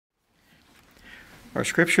Our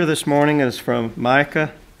scripture this morning is from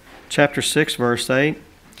Micah chapter 6, verse 8.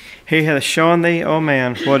 He hath shown thee, O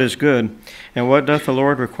man, what is good, and what doth the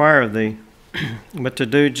Lord require of thee, but to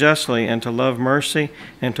do justly, and to love mercy,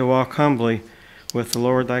 and to walk humbly with the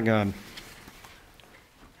Lord thy God.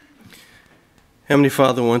 Heavenly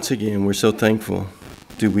Father, once again, we're so thankful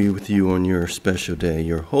to be with you on your special day,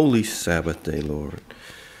 your holy Sabbath day, Lord.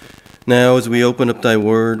 Now, as we open up thy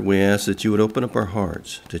word, we ask that you would open up our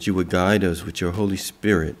hearts, that you would guide us with your Holy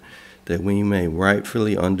Spirit, that we may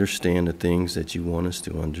rightfully understand the things that you want us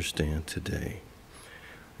to understand today.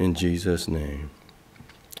 In Jesus' name,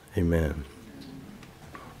 amen.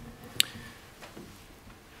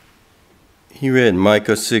 He read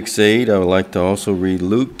Micah 6:8. I would like to also read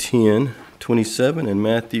Luke 10:27 and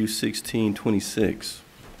Matthew 16:26.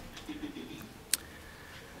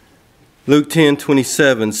 Luke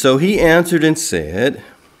 10:27. So he answered and said,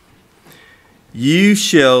 You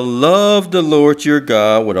shall love the Lord your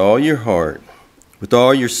God with all your heart, with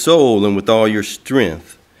all your soul, and with all your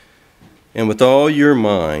strength, and with all your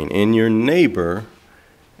mind, and your neighbor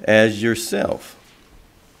as yourself.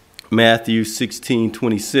 Matthew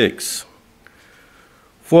 16:26.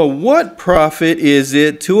 For what profit is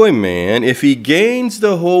it to a man if he gains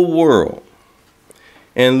the whole world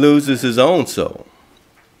and loses his own soul?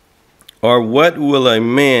 Or what will a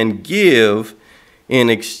man give in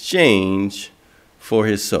exchange for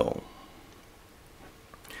his soul?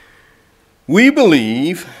 We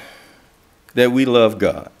believe that we love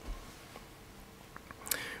God.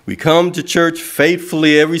 We come to church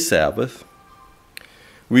faithfully every Sabbath.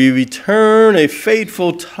 We return a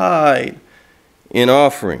faithful tithe in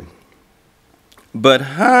offering. But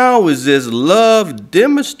how is this love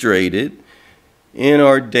demonstrated in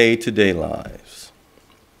our day-to-day lives?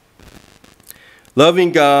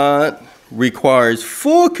 Loving God requires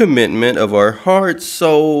full commitment of our heart,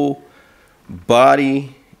 soul,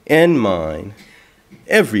 body, and mind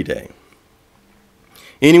every day.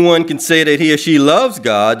 Anyone can say that he or she loves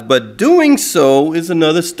God, but doing so is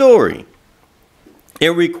another story. It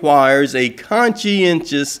requires a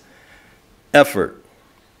conscientious effort.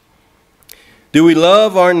 Do we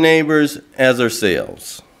love our neighbors as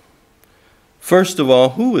ourselves? First of all,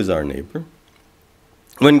 who is our neighbor?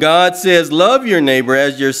 When God says, love your neighbor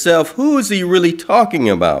as yourself, who is he really talking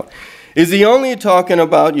about? Is he only talking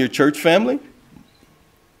about your church family?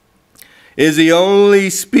 Is he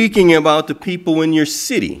only speaking about the people in your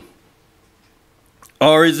city?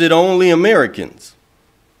 Or is it only Americans?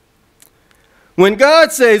 When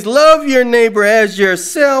God says, love your neighbor as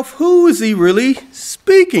yourself, who is he really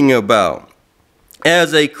speaking about?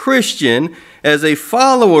 As a Christian, as a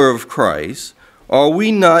follower of Christ, are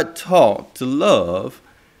we not taught to love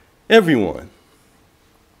everyone?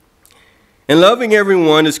 And loving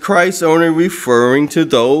everyone is Christ only referring to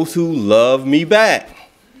those who love me back,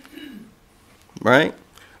 right?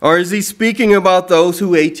 Or is he speaking about those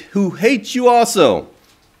who hate you also?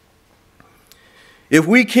 If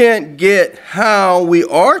we can't get how we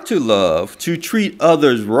are to love, to treat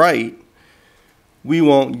others right, we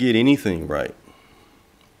won't get anything right.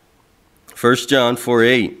 1 John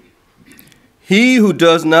 4:8. He who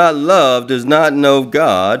does not love does not know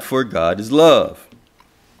God, for God is love.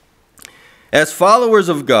 As followers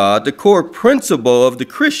of God, the core principle of the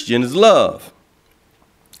Christian is love.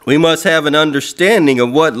 We must have an understanding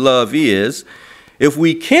of what love is. If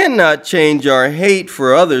we cannot change our hate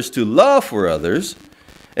for others to love for others,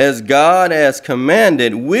 as God has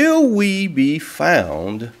commanded, will we be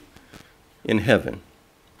found in heaven?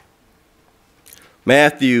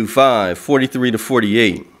 Matthew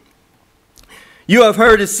 5:43-48. You have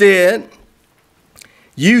heard it said,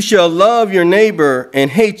 you shall love your neighbor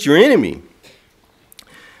and hate your enemy.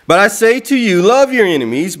 But I say to you, love your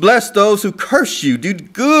enemies, bless those who curse you, do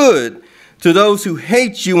good to those who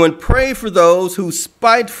hate you, and pray for those who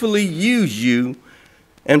spitefully use you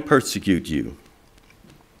and persecute you,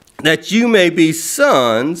 that you may be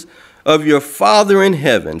sons of your Father in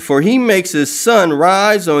heaven. For he makes his sun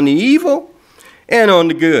rise on the evil and on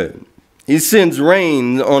the good. He sends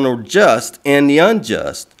rain on the just and the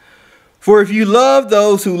unjust. For if you love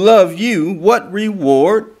those who love you, what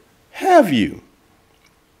reward have you?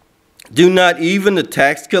 Do not even the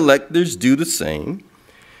tax collectors do the same?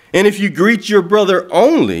 And if you greet your brother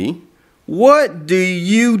only, what do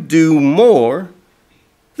you do more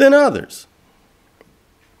than others?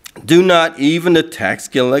 Do not even the tax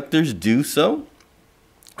collectors do so?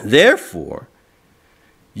 Therefore,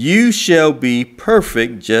 you shall be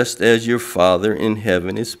perfect just as your Father in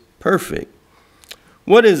heaven is perfect.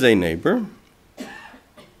 What is a neighbor?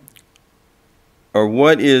 Or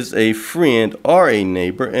what is a friend or a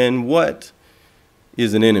neighbor? And what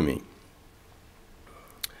is an enemy?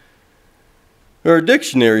 Our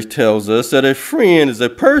dictionary tells us that a friend is a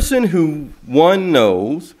person who one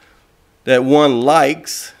knows, that one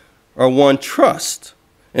likes, or one trusts.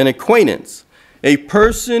 An acquaintance, a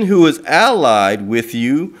person who is allied with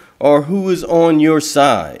you or who is on your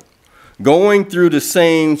side, going through the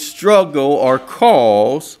same struggle or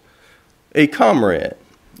cause. A comrade,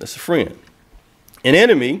 that's a friend. An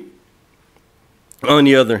enemy, on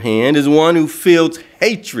the other hand, is one who feels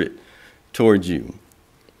hatred towards you,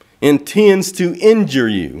 intends to injure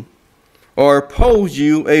you, or oppose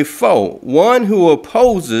you, a foe, one who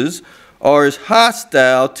opposes or is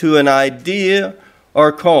hostile to an idea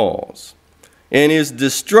or cause, and is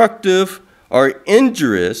destructive or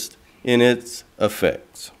injurious in its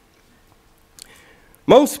effects.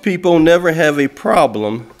 Most people never have a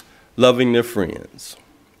problem loving their friends.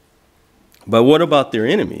 But what about their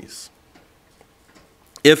enemies?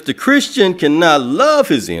 If the Christian cannot love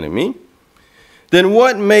his enemy, then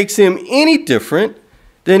what makes him any different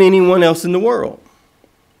than anyone else in the world?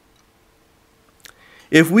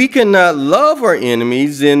 If we cannot love our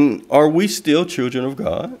enemies, then are we still children of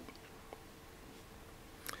God?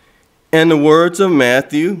 And the words of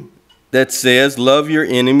Matthew that says, love your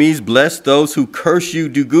enemies, bless those who curse you,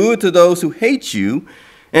 do good to those who hate you,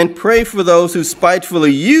 and pray for those who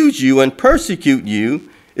spitefully use you and persecute you,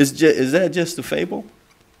 is that just a fable?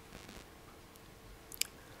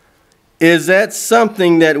 Is that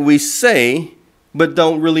something that we say but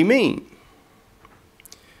don't really mean?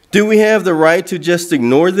 Do we have the right to just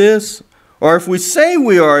ignore this? Or if we say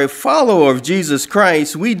we are a follower of Jesus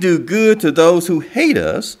Christ, we do good to those who hate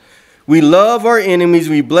us, we love our enemies,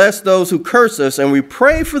 we bless those who curse us, and we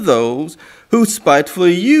pray for those who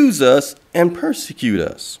spitefully use us and persecute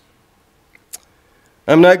us.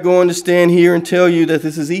 I'm not going to stand here and tell you that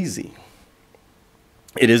this is easy.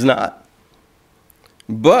 It is not.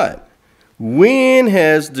 But when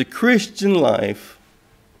has the Christian life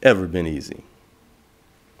ever been easy?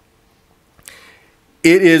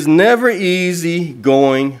 It is never easy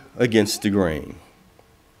going against the grain.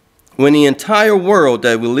 When the entire world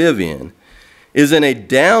that we live in is in a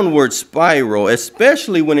downward spiral,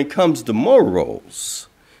 especially when it comes to morals,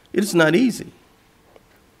 it's not easy.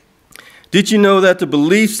 Did you know that the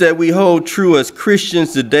beliefs that we hold true as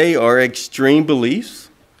Christians today are extreme beliefs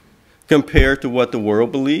compared to what the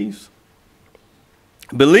world believes?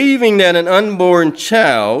 Believing that an unborn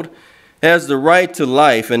child has the right to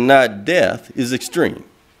life and not death is extreme.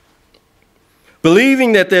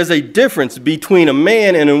 Believing that there's a difference between a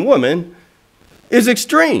man and a woman is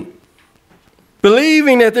extreme.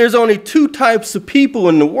 Believing that there's only two types of people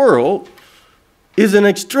in the world is an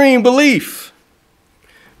extreme belief.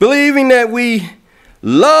 Believing that we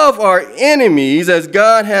love our enemies as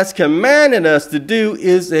God has commanded us to do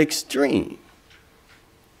is extreme.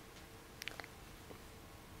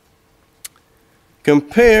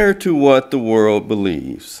 Compared to what the world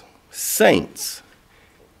believes, saints,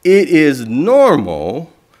 it is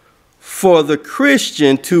normal for the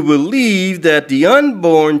Christian to believe that the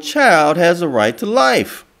unborn child has a right to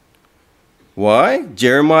life. Why?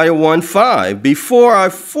 Jeremiah 1:5, before I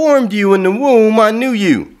formed you in the womb, I knew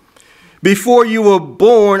you. Before you were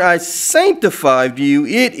born, I sanctified you.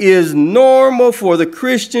 It is normal for the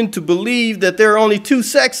Christian to believe that there are only two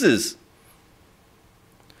sexes.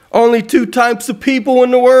 Only two types of people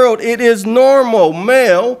in the world. It is normal,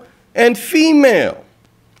 male and female.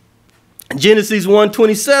 Genesis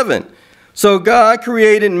 1:27. So God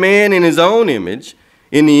created man in his own image.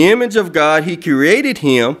 In the image of God, he created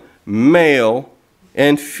him, male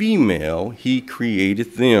and female, he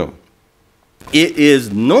created them. It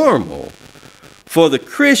is normal for the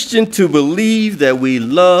Christian to believe that we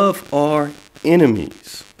love our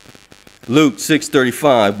enemies. Luke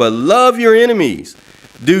 6:35, but love your enemies,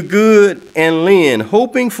 do good and lend,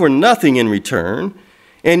 hoping for nothing in return,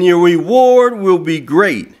 and your reward will be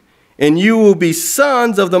great, and you will be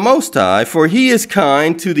sons of the Most High, for he is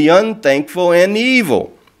kind to the unthankful and the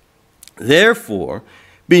evil. Therefore,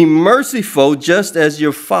 be merciful just as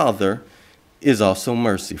your Father is also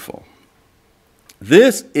merciful.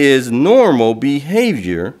 This is normal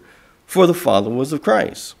behavior for the followers of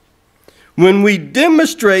Christ. When we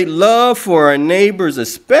demonstrate love for our neighbors,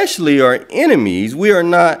 especially our enemies, we are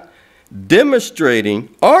not demonstrating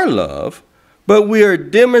our love, but we are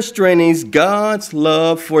demonstrating God's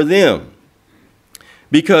love for them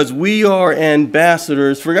because we are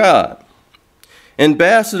ambassadors for God.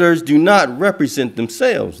 Ambassadors do not represent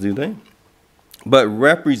themselves, do they? But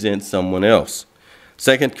represent someone else.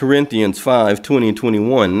 2 Corinthians 5:20 and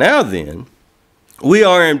 21. Now then, we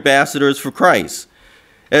are ambassadors for Christ.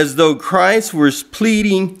 As though Christ was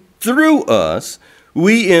pleading through us,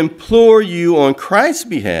 we implore you on Christ's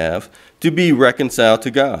behalf to be reconciled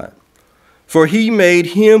to God. For he made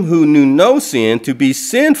him who knew no sin to be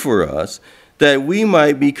sin for us, that we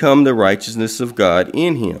might become the righteousness of God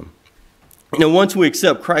in him. Now, once we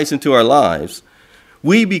accept Christ into our lives,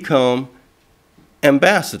 we become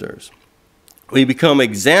ambassadors. We become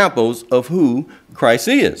examples of who Christ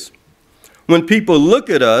is. When people look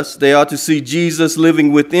at us, they ought to see Jesus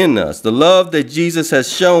living within us. The love that Jesus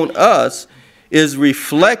has shown us is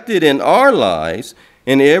reflected in our lives,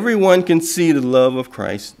 and everyone can see the love of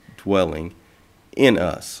Christ dwelling in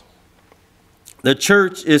us. The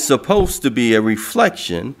church is supposed to be a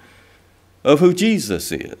reflection of who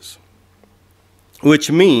Jesus is,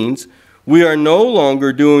 which means we are no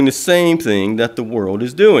longer doing the same thing that the world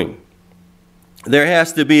is doing. There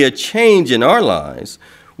has to be a change in our lives.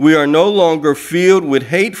 We are no longer filled with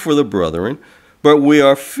hate for the brethren, but we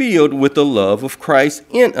are filled with the love of Christ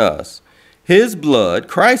in us. His blood,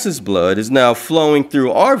 Christ's blood, is now flowing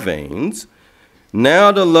through our veins.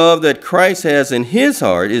 Now the love that Christ has in his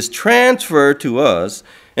heart is transferred to us,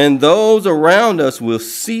 and those around us will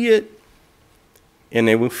see it and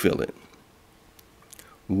they will feel it.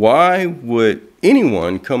 Why would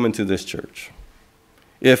anyone come into this church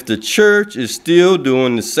if the church is still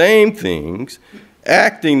doing the same things,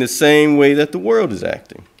 acting the same way that the world is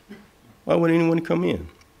acting? Why would anyone come in?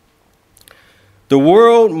 The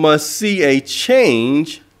world must see a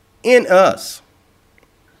change in us.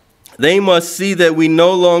 They must see that we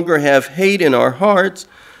no longer have hate in our hearts,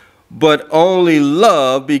 but only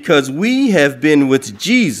love, because we have been with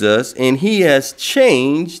Jesus and he has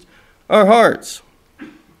changed our hearts.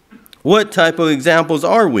 What type of examples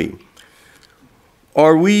are we?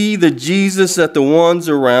 Are we the Jesus that the ones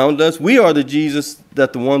around us? We are the Jesus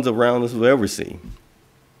that the ones around us will ever see,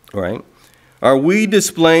 right? Are we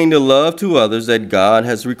displaying the love to others that God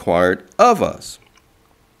has required of us?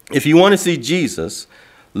 If you want to see Jesus,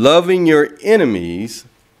 loving your enemies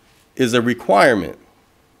is a requirement.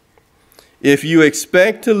 If you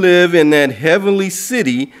expect to live in that heavenly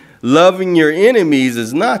city, loving your enemies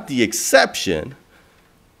is not the exception,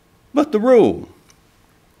 but the rule.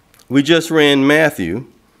 We just ran Matthew.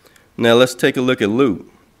 Now let's take a look at Luke,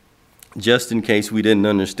 just in case we didn't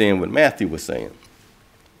understand what Matthew was saying.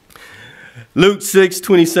 Luke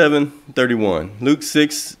 6:27-31. Luke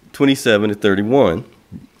 6:27-31.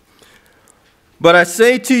 But I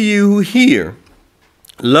say to you who hear,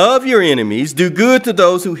 love your enemies, do good to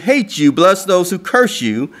those who hate you, bless those who curse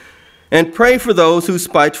you, and pray for those who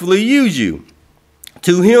spitefully use you.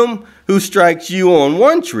 To him who strikes you on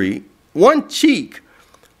one cheek,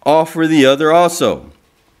 offer the other also.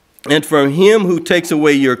 And from him who takes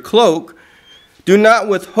away your cloak, do not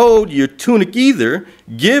withhold your tunic either.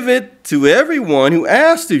 Give it to everyone who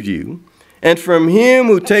asks of you. And from him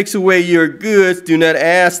who takes away your goods, do not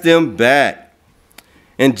ask them back.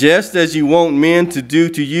 And just as you want men to do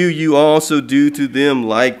to you, you also do to them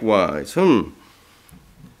likewise.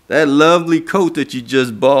 That lovely coat that you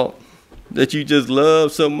just bought, that you just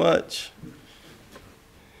love so much,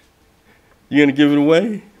 you're going to give it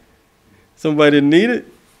away? Somebody that need it?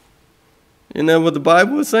 Isn't that what the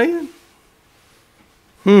Bible is saying?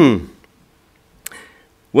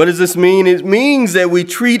 What does this mean? It means that we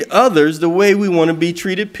treat others the way we want to be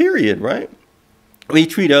treated, period, right? We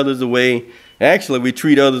treat others the way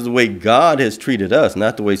God has treated us,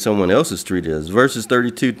 not the way someone else has treated us. Verses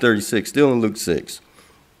 32-36, still in Luke 6.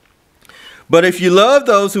 But if you love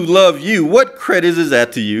those who love you, what credit is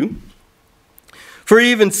that to you? For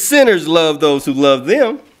even sinners love those who love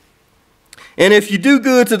them. And if you do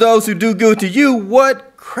good to those who do good to you,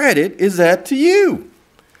 what credit is that to you?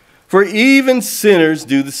 For even sinners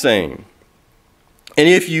do the same. And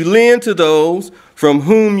if you lend to those from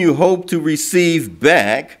whom you hope to receive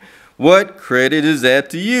back, what credit is that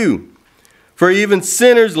to you? For even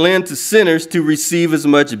sinners lend to sinners to receive as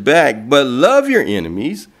much back. But love your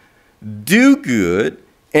enemies, do good,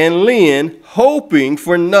 and lend, hoping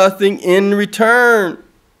for nothing in return.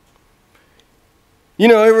 You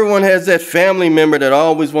know, everyone has that family member that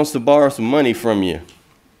always wants to borrow some money from you.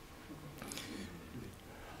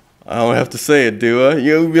 I don't have to say it, do I?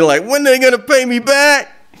 You'll be like, when are they going to pay me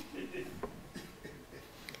back?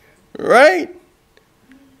 Right?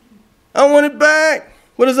 I want it back.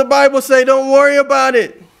 What does the Bible say? Don't worry about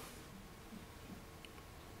it.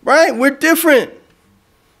 Right? We're different.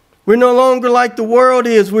 We're no longer like the world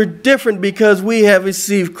is. We're different because we have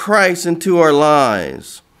received Christ into our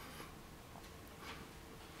lives.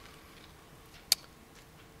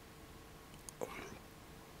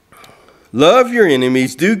 Love your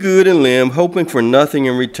enemies, do good and lend, hoping for nothing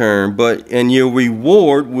in return, and your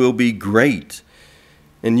reward will be great,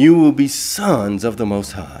 and you will be sons of the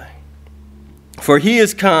Most High. For he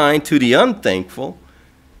is kind to the unthankful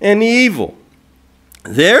and the evil.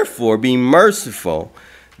 Therefore be merciful,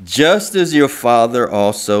 just as your Father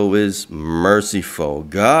also is merciful.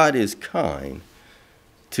 God is kind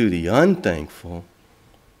to the unthankful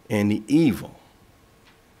and the evil.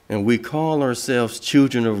 And we call ourselves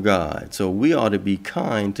children of God. So we ought to be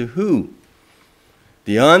kind to who?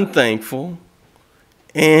 The unthankful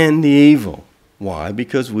and the evil. Why?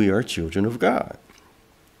 Because we are children of God.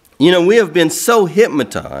 You know, we have been so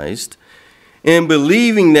hypnotized in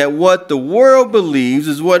believing that what the world believes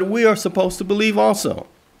is what we are supposed to believe also.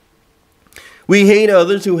 We hate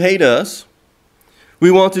others who hate us.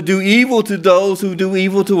 We want to do evil to those who do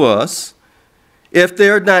evil to us. If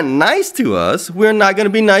they're not nice to us, we're not going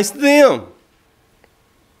to be nice to them.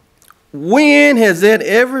 When has that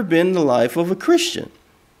ever been the life of a Christian?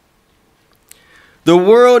 The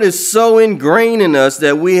world is so ingrained in us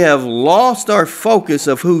that we have lost our focus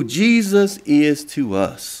of who Jesus is to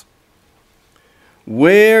us.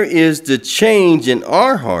 Where is the change in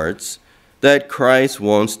our hearts that Christ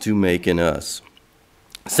wants to make in us?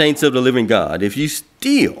 Saints of the living God, if you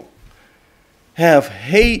still have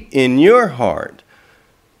hate in your heart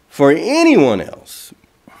for anyone else,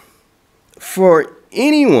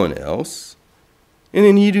 and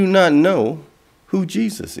then you do not know who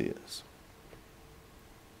Jesus is.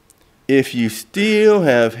 If you still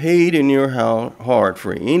have hate in your heart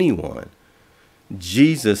for anyone,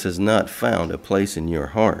 Jesus has not found a place in your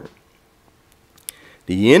heart.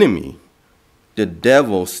 The enemy, the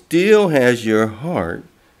devil, still has your heart,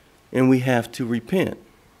 and we have to repent.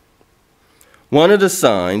 One of the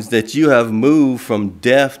signs that you have moved from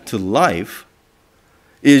death to life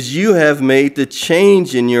is you have made the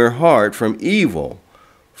change in your heart from evil,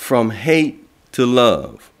 from hate to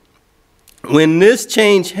love. When this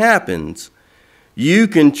change happens, you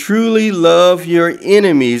can truly love your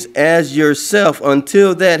enemies as yourself.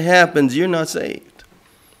 Until that happens, you're not saved.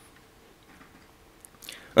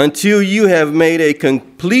 Until you have made a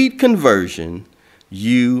complete conversion,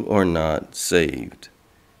 you are not saved.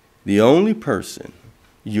 The only person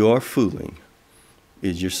you're fooling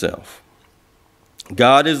is yourself.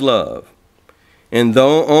 God is love. And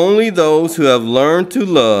though only those who have learned to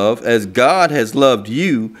love as God has loved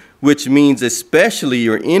you, which means especially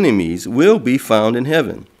your enemies, will be found in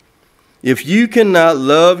heaven. If you cannot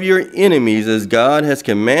love your enemies as God has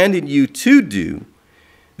commanded you to do,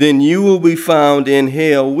 then you will be found in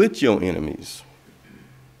hell with your enemies.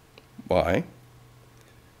 Why?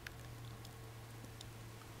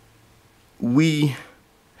 We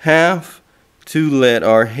have to let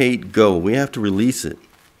our hate go. We have to release it.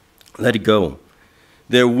 Let it go.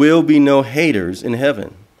 There will be no haters in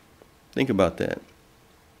heaven. Think about that.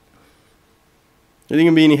 There ain't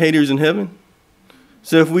going to be any haters in heaven.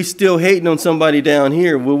 So if we still hating on somebody down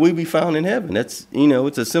here, will we be found in heaven? That's,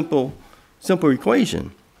 it's a simple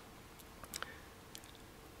equation.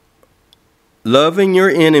 Loving your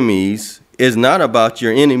enemies is not about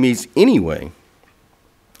your enemies anyway.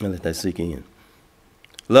 I'll let that sink in.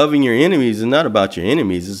 Loving your enemies is not about your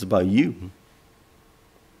enemies. It's about you.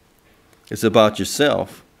 It's about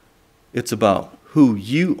yourself. It's about who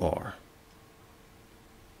you are.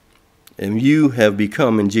 And you have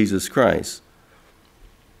become in Jesus Christ.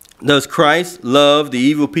 Does Christ love the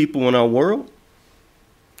evil people in our world?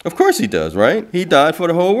 Of course he does, right? He died for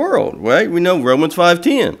the whole world, right? We know Romans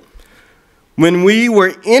 5:10. When we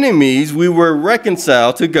were enemies, we were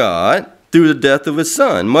reconciled to God through the death of his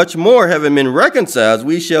son. Much more, having been reconciled,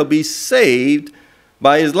 we shall be saved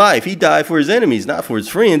by his life. He died for his enemies, not for his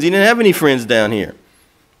friends. He didn't have any friends down here.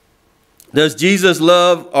 Does Jesus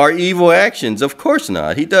love our evil actions? Of course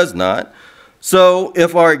not. He does not. So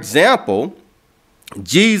if our example,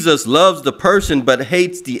 Jesus loves the person but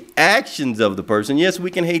hates the actions of the person, yes, we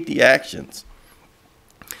can hate the actions.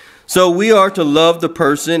 So we are to love the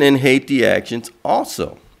person and hate the actions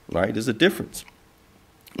also, right? There's a difference.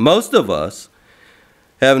 Most of us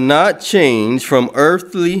have not changed from an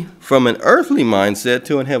earthly mindset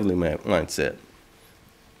to a heavenly mindset.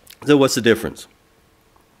 So what's the difference?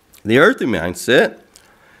 The earthly mindset,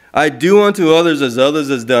 I do unto others as others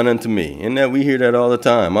has done unto me. And that we hear that all the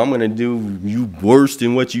time. I'm going to do you worse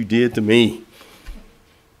than what you did to me.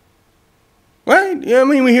 Right? Yeah,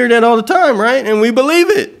 we hear that all the time, right? And we believe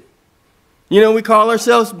it. We call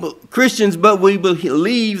ourselves Christians, but we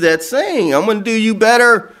believe that saying. I'm going to do you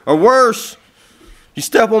better or worse. You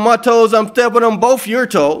step on my toes, I'm stepping on both your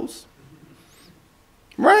toes.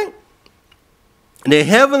 Right? The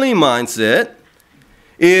heavenly mindset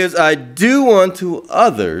is I do unto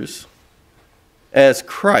others as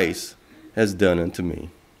Christ has done unto me.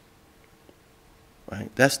 Right?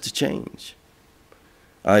 That's the change.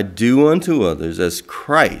 I do unto others as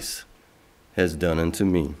Christ has done unto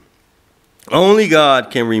me. Only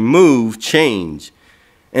God can remove, change,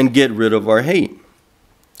 and get rid of our hate.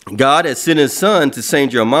 God has sent his Son to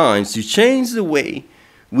change our minds, to change the way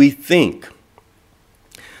we think.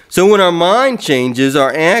 So when our mind changes,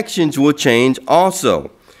 our actions will change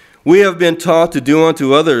also. We have been taught to do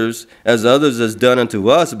unto others has done unto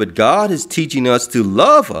us, but God is teaching us to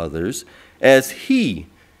love others as he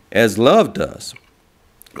has loved us.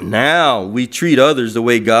 Now we treat others the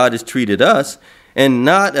way God has treated us, and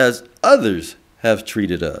not as others have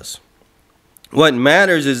treated us. What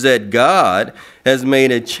matters is that God has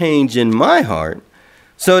made a change in my heart,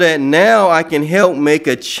 so that now I can help make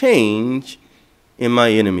a change in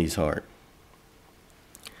my enemy's heart.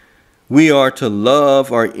 We are to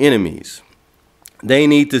love our enemies. They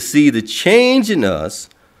need to see the change in us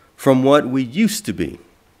from what we used to be.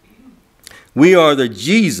 We are the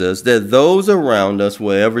Jesus that those around us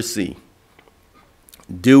will ever see.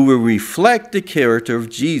 Do we reflect the character of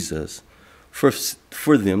Jesus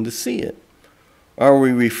for them to see it? Are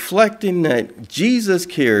we reflecting that Jesus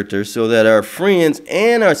character so that our friends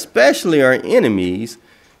and especially our enemies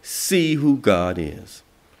see who God is,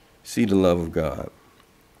 see the love of God?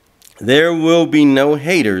 There will be no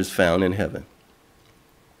haters found in heaven.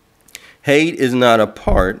 Hate is not a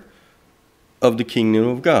part of the kingdom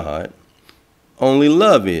of God. Only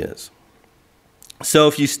love is. So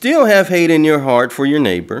if you still have hate in your heart for your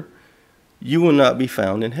neighbor, you will not be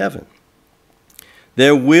found in heaven.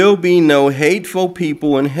 There will be no hateful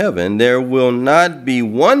people in heaven. There will not be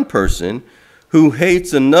one person who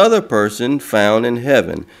hates another person found in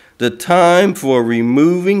heaven. The time for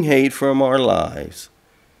removing hate from our lives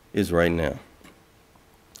is right now.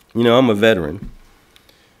 You know, I'm a veteran.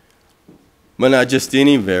 But not just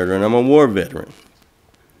any veteran. I'm a war veteran.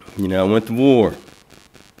 You know, I went to war.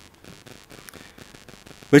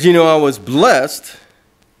 But you know, I was blessed.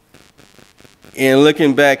 And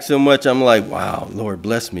looking back so much, I'm like, wow, Lord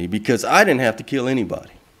bless me, because I didn't have to kill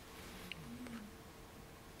anybody.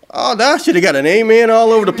 Oh, I should have got an amen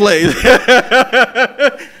all over the place.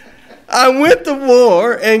 I went to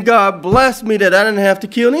war, and God blessed me that I didn't have to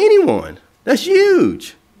kill anyone. That's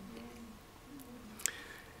huge.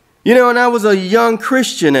 You know, and I was a young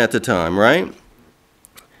Christian at the time, right?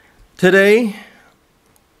 Today,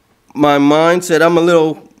 my mind said I'm a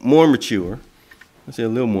little more mature. I say a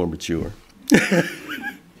little more mature.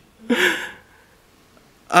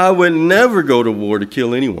 I would never go to war to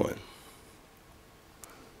kill anyone.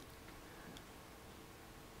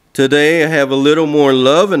 Today, I have a little more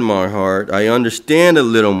love in my heart. I understand a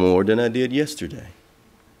little more than I did yesterday.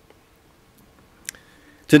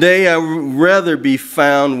 Today, I would rather be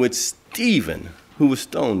found with Stephen, who was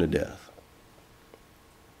stoned to death.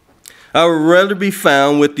 I would rather be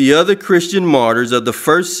found with the other Christian martyrs of the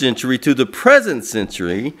first century to the present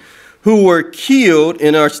century who were killed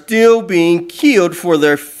and are still being killed for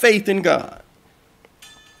their faith in God,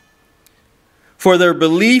 for their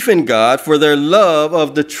belief in God, for their love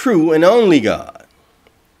of the true and only God,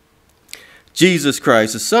 Jesus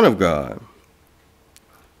Christ, the Son of God,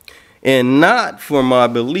 and not for my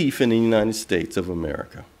belief in the United States of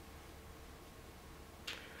America.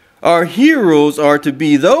 Our heroes are to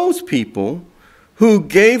be those people who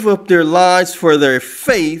gave up their lives for their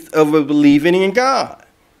faith of believing in God,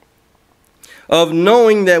 of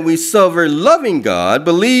knowing that we serve a loving God,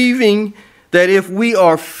 believing that if we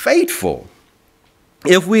are faithful,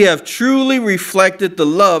 if we have truly reflected the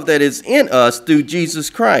love that is in us through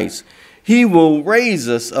Jesus Christ, he will raise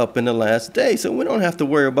us up in the last day. So we don't have to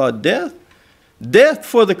worry about death. Death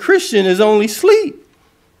for the Christian is only sleep.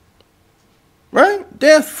 Right?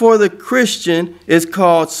 Death for the Christian is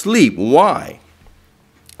called sleep. Why?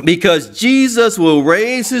 Because Jesus will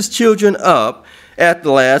raise his children up at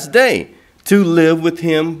the last day to live with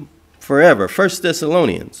him forever. 1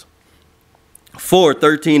 Thessalonians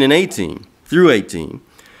 4:13 and 18 through 18.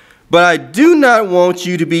 But I do not want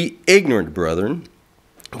you to be ignorant, brethren,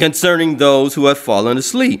 concerning those who have fallen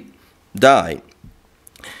asleep, died,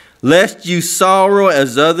 lest you sorrow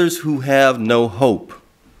as others who have no hope.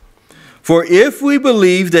 For if we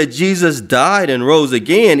believe that Jesus died and rose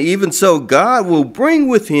again, even so God will bring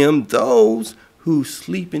with him those who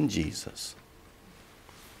sleep in Jesus.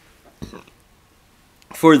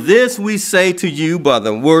 For this we say to you by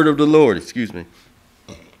the word of the Lord,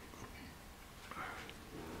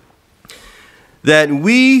 that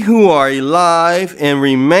we who are alive and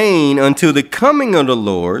remain until the coming of the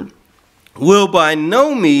Lord will by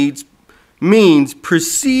no means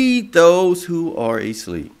precede those who are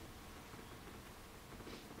asleep.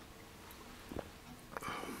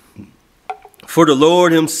 For the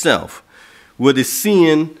Lord himself will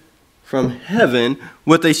descend from heaven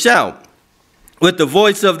with a shout, with the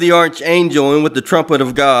voice of the archangel and with the trumpet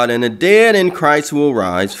of God, and the dead in Christ will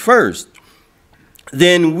rise first.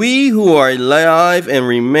 Then we who are alive and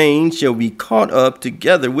remain shall be caught up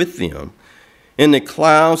together with them in the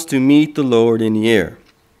clouds to meet the Lord in the air.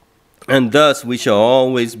 And thus we shall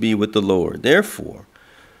always be with the Lord. Therefore,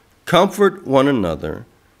 comfort one another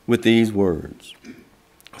with these words.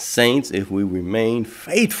 Saints, if we remain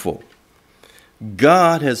faithful,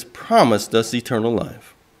 God has promised us eternal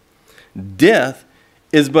life. Death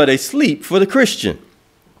is but a sleep for the Christian,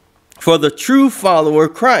 for the true follower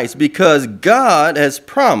of Christ, because God has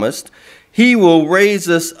promised he will raise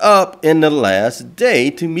us up in the last day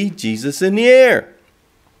to meet Jesus in the air.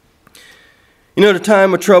 You know, the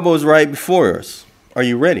time of trouble is right before us. Are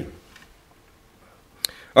you ready?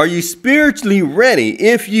 Are you spiritually ready?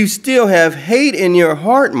 If you still have hate in your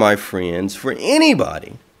heart, my friends, for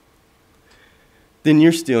anybody, then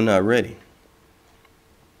you're still not ready.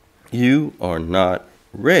 You are not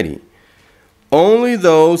ready. Only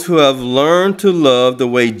those who have learned to love the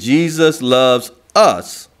way Jesus loves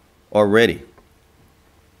us are ready.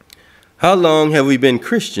 How long have we been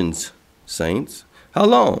Christians, saints? How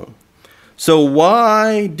long? So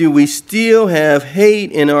why do we still have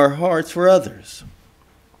hate in our hearts for others,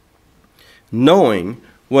 knowing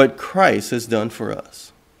what Christ has done for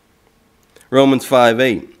us? Romans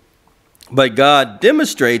 5:8. But God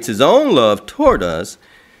demonstrates his own love toward us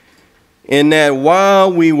in that while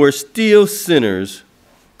we were still sinners,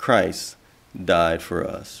 Christ died for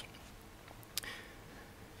us.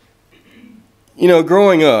 You know,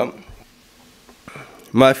 growing up,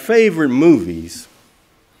 my favorite movies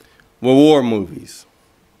were war movies.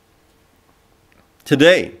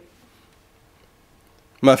 Today,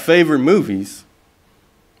 my favorite movies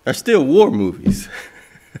are still war movies.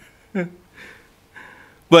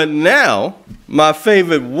 But now, my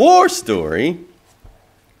favorite war story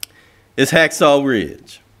is Hacksaw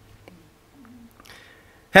Ridge.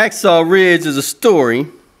 Hacksaw Ridge is a story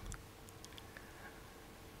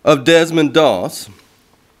of Desmond Doss.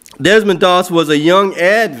 Desmond Doss was a young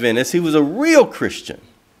Adventist. He was a real Christian,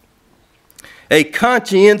 a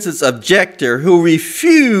conscientious objector who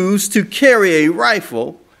refused to carry a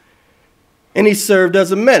rifle, and he served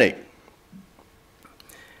as a medic.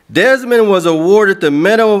 Desmond was awarded the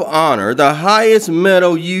Medal of Honor, the highest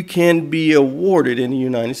medal you can be awarded in the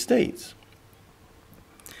United States.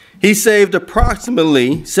 He saved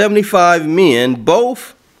approximately 75 men,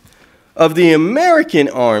 both of the American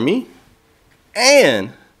Army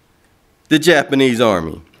and the Japanese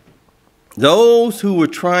Army. Those who were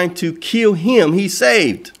trying to kill him, he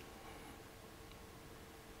saved.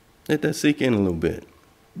 Let that sink in a little bit.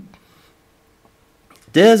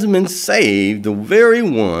 Desmond saved the very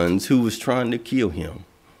ones who was trying to kill him.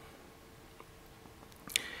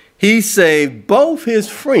 He saved both his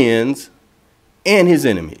friends and his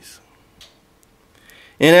enemies.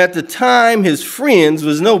 And at the time, his friends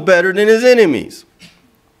was no better than his enemies.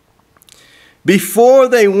 Before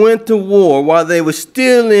they went to war, while they were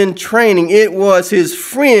still in training, it was his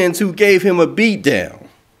friends who gave him a beatdown.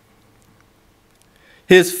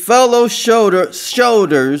 His fellow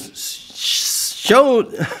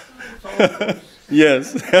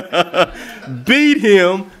beat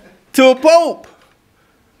him to a pulp.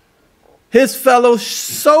 His fellow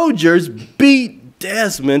soldiers beat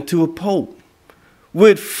Desmond to a pulp.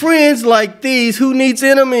 With friends like these, who needs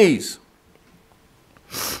enemies?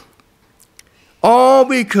 All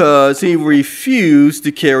because he refused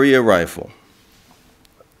to carry a rifle.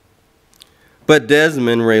 But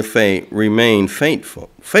Desmond remained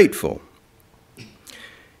faithful.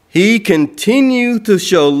 He continued to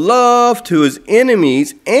show love to his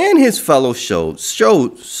enemies and his fellow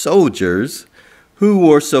soldiers who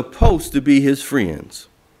were supposed to be his friends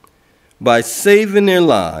by saving their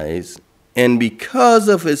lives, and because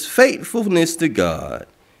of his faithfulness to God,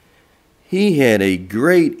 he had a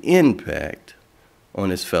great impact on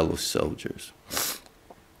his fellow soldiers.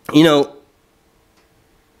 You know,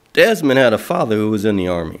 Desmond had a father who was in the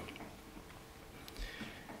army.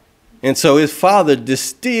 And so his father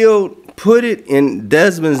put it in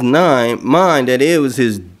Desmond's mind that it was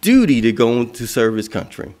his duty to go to serve his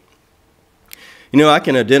country. You know, I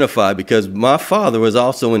can identify because my father was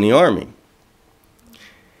also in the army.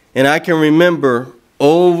 And I can remember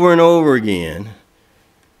over and over again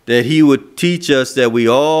that he would teach us that we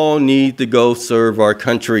all need to go serve our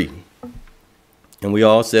country. And we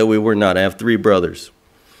all said we were not. I have 3 brothers.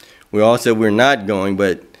 We all said we're not going,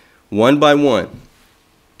 but one by one.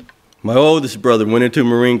 My oldest brother went into the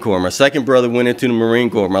Marine Corps. My second brother went into the Marine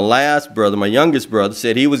Corps. My last brother, my youngest brother,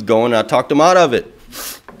 said he was going, and I talked him out of it.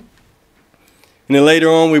 And then later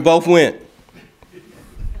on, we both went.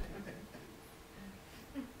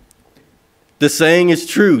 The saying is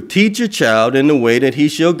true. Teach your child in the way that he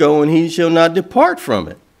shall go, and he shall not depart from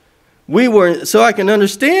it. So I can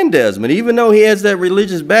understand Desmond, even though he has that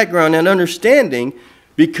religious background and understanding,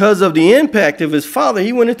 because of the impact of his father,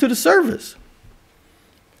 he went into the service.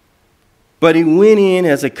 But he went in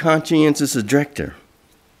as a conscientious objector.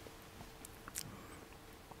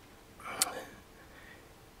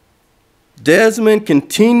 Desmond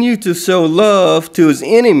continued to show love to his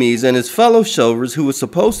enemies and his fellow soldiers who were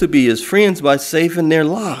supposed to be his friends by saving their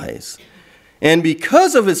lives. And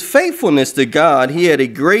because of his faithfulness to God, he had a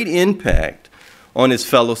great impact on his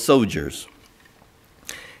fellow soldiers.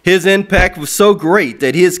 His impact was so great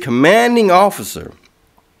that his commanding officer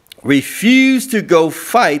refused to go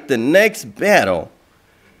fight the next battle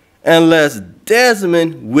unless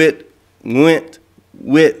Desmond went with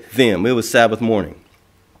them. It was Sabbath morning.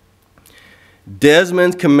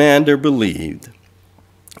 Desmond's commander believed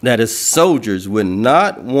that his soldiers would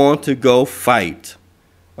not want to go fight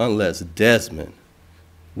unless Desmond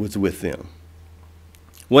was with them.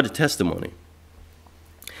 What a testimony.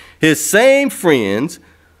 His same friends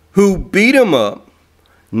who beat him up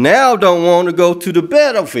now don't want to go to the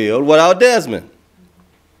battlefield without Desmond.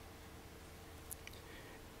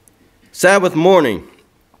 Sabbath morning,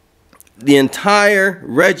 the entire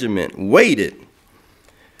regiment waited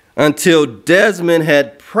until Desmond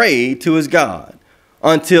had prayed to his God,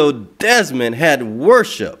 until Desmond had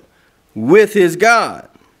worship with his God.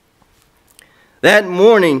 That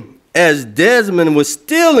morning, as Desmond was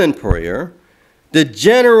still in prayer, the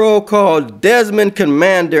general called Desmond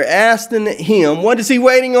commander asked him, what is he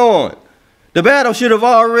waiting on? The battle should have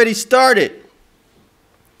already started.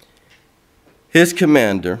 His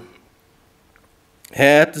commander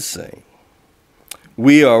had to say,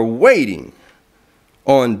 we are waiting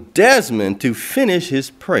on Desmond to finish his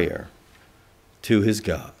prayer to his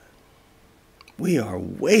God. We are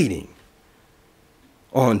waiting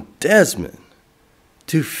on Desmond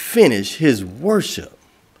to finish his worship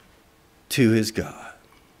to his God.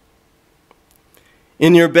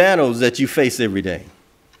 In your battles that you face every day,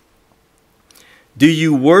 do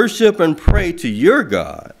you worship and pray to your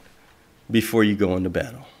God before you go into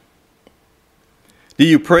battle? Do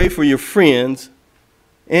you pray for your friends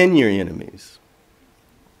and your enemies?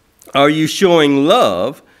 Are you showing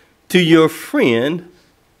love to your friend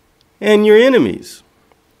and your enemies?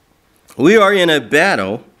 We are in a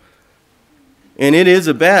battle, and it is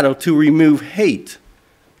a battle to remove hate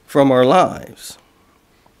from our lives,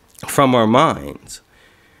 from our minds.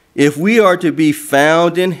 If we are to be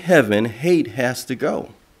found in heaven, hate has to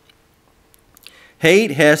go.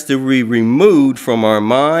 Hate has to be removed from our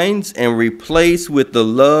minds and replaced with the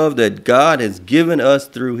love that God has given us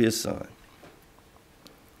through his Son.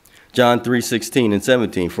 John 3:16 and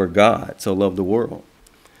 17, for God so loved the world,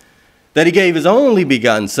 that he gave his only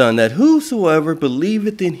begotten Son, that whosoever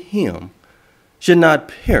believeth in him should not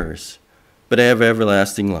perish, but have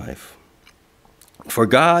everlasting life. For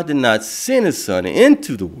God did not send his Son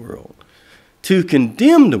into the world to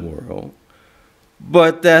condemn the world,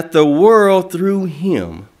 but that the world through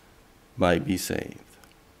him might be saved.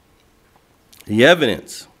 The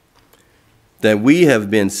evidence that we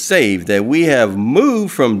have been saved, that we have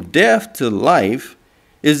moved from death to life,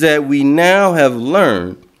 is that we now have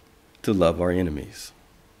learned to love our enemies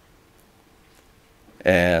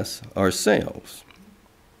as ourselves,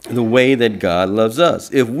 the way that God loves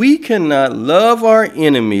us. If we cannot love our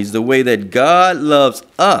enemies the way that God loves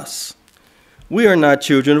us, we are not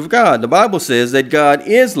children of God. The Bible says that God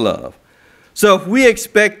is love. So if we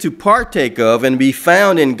expect to partake of and be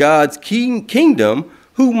found in God's kingdom,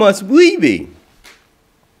 who must we be?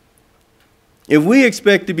 If we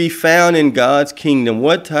expect to be found in God's kingdom,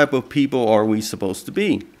 what type of people are we supposed to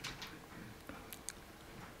be?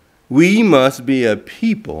 We must be a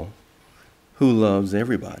people who loves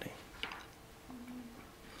everybody.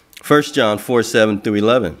 1 John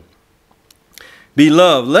 4:7-11.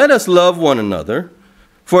 Beloved, let us love one another,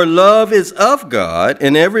 for love is of God,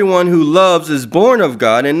 and everyone who loves is born of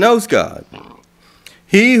God and knows God.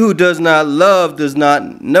 He who does not love does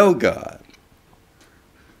not know God,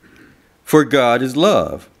 for God is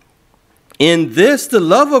love. In this the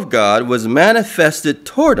love of God was manifested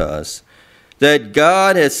toward us, that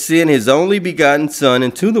God has sent his only begotten Son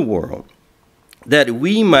into the world, that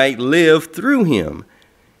we might live through him.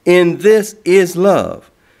 In this is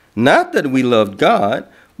love. Not that we loved God,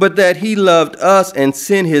 but that he loved us and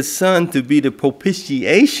sent his Son to be the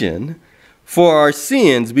propitiation for our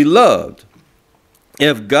sins. Beloved,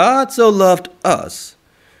 if God so loved us,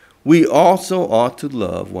 we also ought to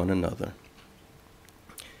love one another.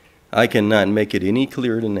 I cannot make it any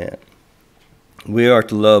clearer than that. We are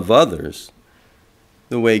to love others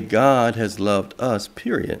the way God has loved us,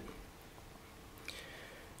 period.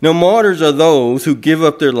 Now, martyrs are those who give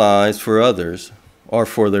up their lives for others or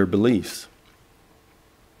for their beliefs.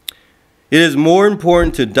 It is more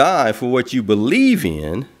important to die for what you believe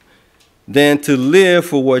in than to live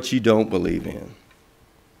for what you don't believe in.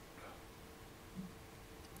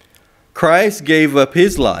 Christ gave up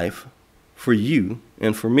his life for you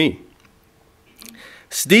and for me.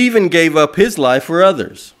 Stephen gave up his life for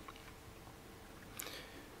others.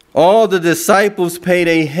 All the disciples paid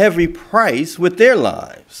a heavy price with their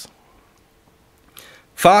lives.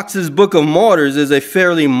 Fox's Book of Martyrs is a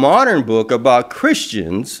fairly modern book about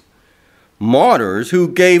Christians, martyrs who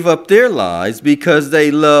gave up their lives because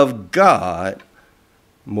they loved God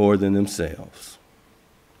more than themselves.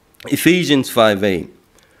 Ephesians 5:8.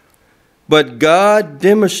 But God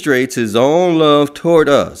demonstrates his own love toward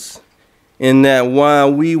us in that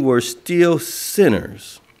while we were still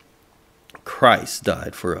sinners, Christ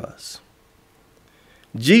died for us.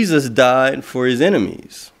 Jesus died for his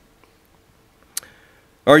enemies.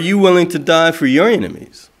 Are you willing to die for your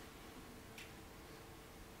enemies?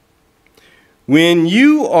 When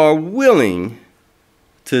you are willing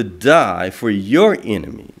to die for your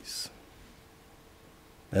enemies,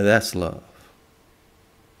 that's love.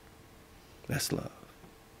 That's love.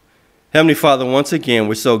 Heavenly Father, once again,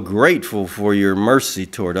 we're so grateful for your mercy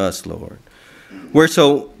toward us, Lord. We're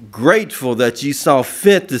so grateful that you saw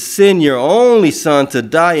fit to send your only Son to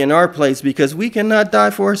die in our place because we cannot die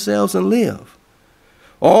for ourselves and live.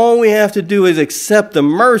 All we have to do is accept the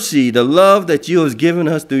mercy, the love that you have given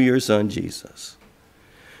us through your Son, Jesus.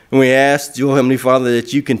 And we ask you, Heavenly Father,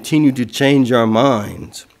 that you continue to change our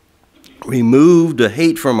minds, remove the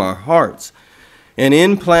hate from our hearts, and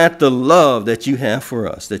implant the love that you have for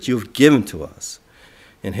us, that you have given to us.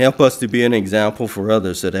 And help us to be an example for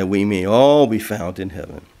others so that we may all be found in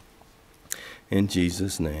heaven. In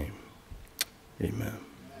Jesus' name, amen.